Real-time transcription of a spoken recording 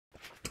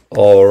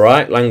All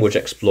right, language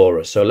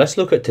explorers. So let's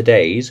look at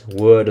today's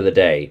word of the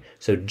day.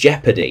 So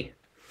jeopardy.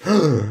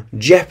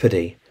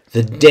 Jeopardy.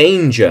 The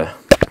danger.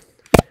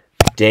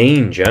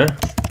 Danger.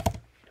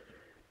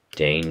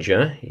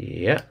 Danger.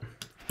 Yeah.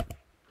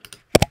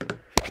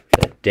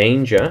 The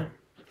danger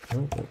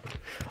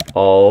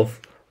of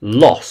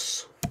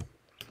loss.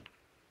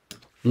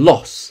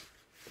 Loss.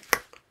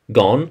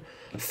 Gone.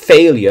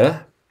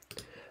 Failure.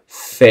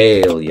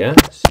 Failure.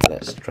 So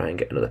let's try and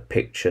get another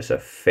picture. So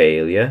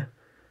failure.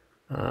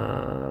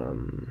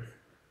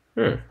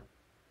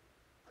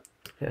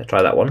 Yeah,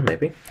 try that one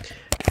maybe.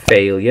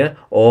 Failure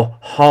or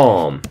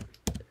harm.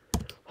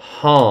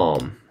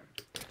 Harm.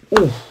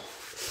 Ooh.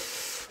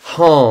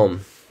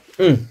 Harm.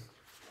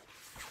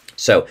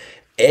 So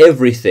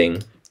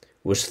everything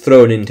was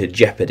thrown into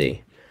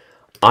jeopardy.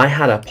 I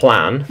had a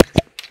plan.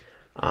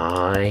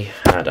 I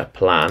had a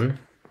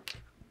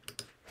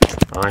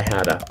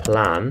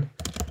plan,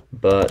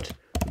 but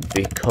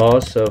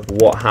because of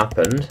what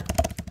happened,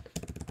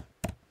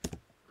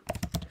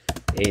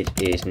 it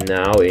is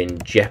now in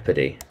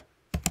jeopardy.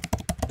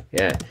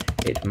 Yeah,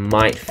 it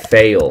might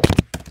fail.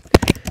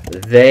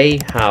 They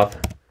have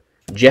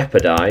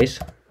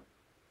jeopardized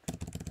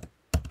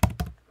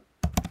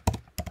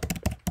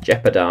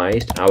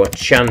our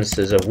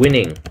chances of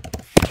winning.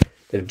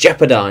 They've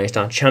jeopardized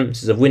our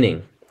chances of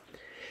winning.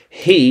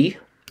 He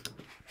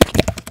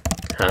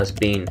has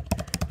been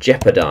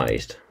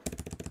jeopardized.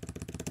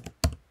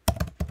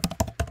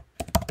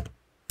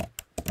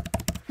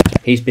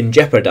 He's been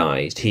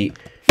jeopardized. He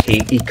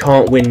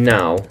can't win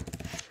now.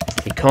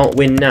 He can't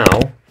win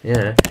now.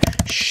 Yeah.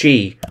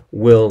 She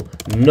will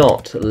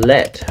not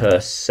let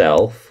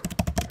herself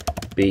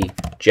be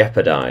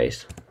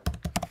jeopardized.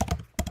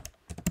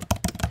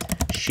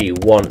 She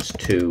wants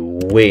to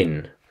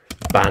win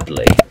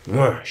badly.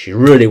 She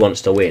really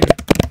wants to win.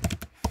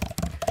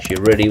 She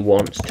really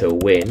wants to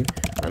win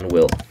and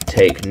will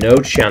take no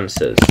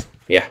chances.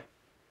 Yeah.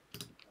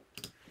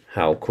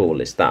 How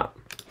cool is that?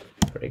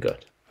 Very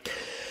good.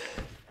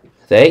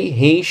 They,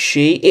 he,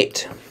 she,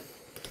 it.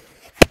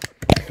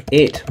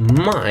 It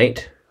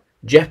might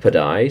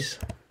jeopardize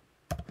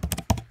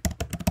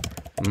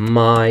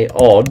my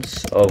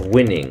odds of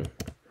winning,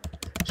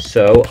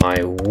 so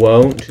I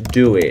won't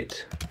do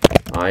it.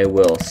 I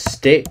will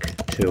stick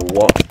to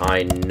what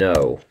I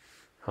know.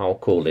 How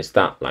cool is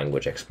that,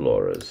 language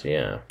explorers?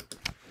 Yeah.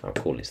 How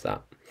cool is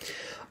that?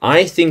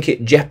 I think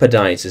it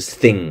jeopardizes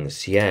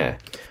things, yeah,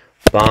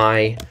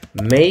 by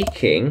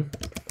making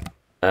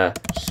a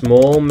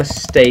small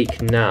mistake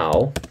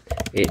now.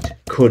 It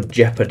could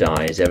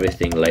jeopardize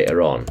everything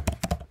later on.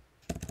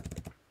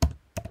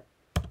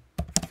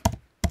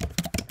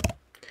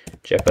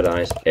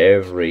 Jeopardize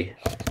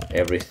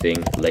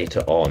everything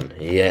later on.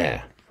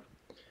 Yeah.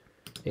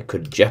 It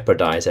could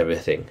jeopardize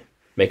everything.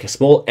 Make a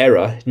small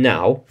error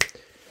now,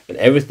 and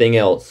everything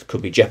else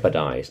could be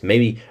jeopardized.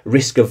 Maybe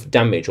risk of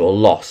damage or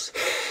loss.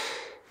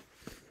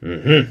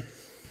 The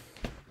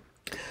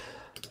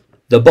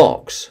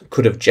box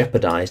could have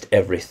jeopardized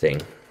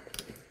everything.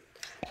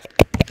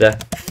 The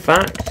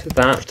fact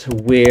that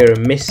we're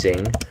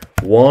missing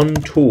one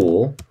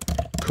tool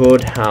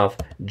could have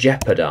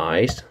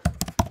jeopardized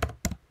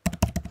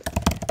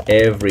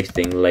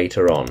everything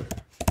later on.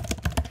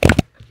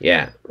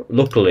 Yeah,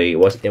 luckily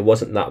it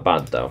wasn't that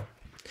bad though.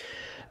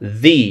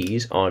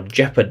 These are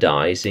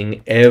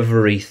jeopardizing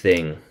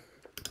everything.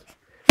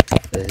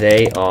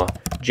 They are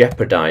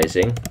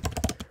jeopardizing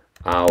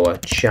our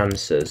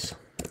chances.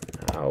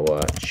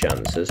 Our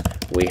chances.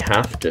 We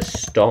have to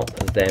stop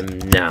them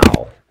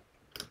now.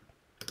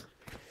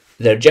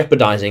 They're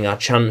jeopardizing our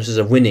chances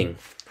of winning.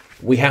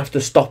 We have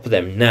to stop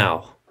them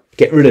now.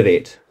 Get rid of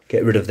it.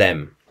 Get rid of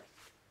them.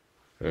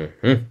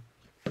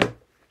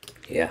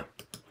 Yeah.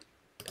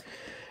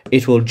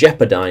 It will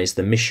jeopardize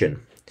the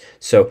mission.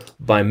 So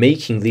by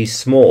making these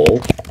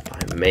small,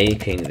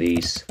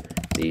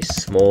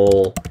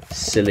 small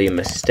silly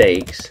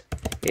mistakes,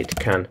 it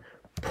can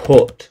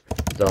put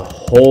the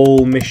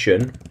whole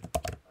mission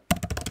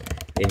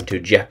into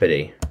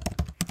jeopardy.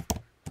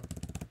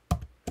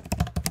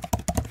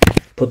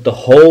 Put the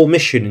whole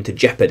mission into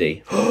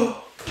jeopardy.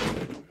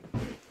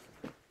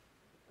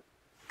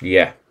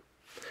 Yeah.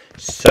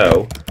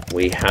 So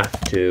we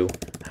have to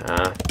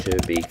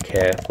be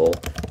careful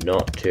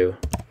not to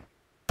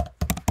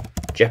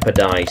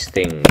jeopardize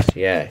things.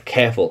 Yeah,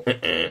 careful.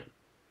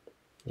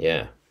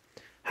 Yeah.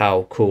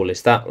 How cool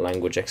is that,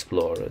 language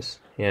explorers?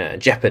 Yeah,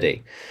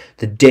 jeopardy.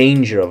 The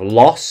danger of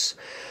loss,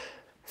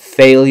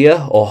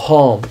 failure, or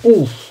harm.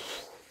 Ooh.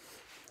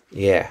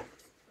 Yeah.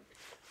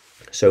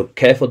 So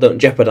careful, don't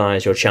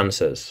jeopardize your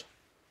chances.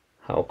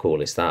 How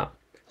cool is that?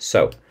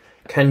 So,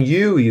 can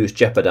you use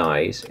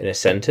jeopardize in a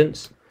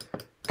sentence?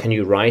 Can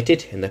you write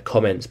it in the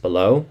comments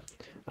below?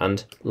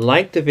 And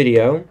like the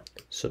video,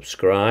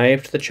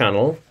 subscribe to the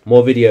channel.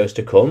 More videos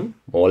to come,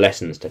 more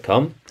lessons to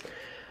come.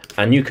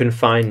 And you can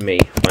find me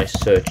by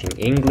searching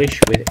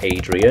English with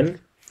Adrian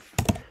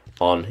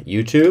on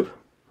YouTube,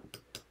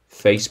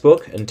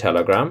 Facebook and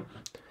Telegram,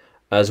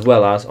 as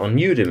well as on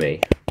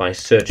Udemy by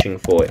searching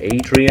for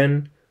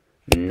Adrian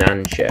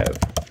Nanchev.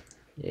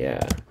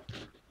 Yeah.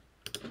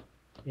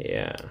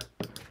 Yeah.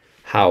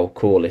 How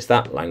cool is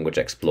that, language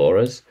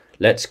explorers?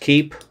 Let's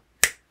keep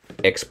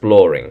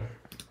exploring.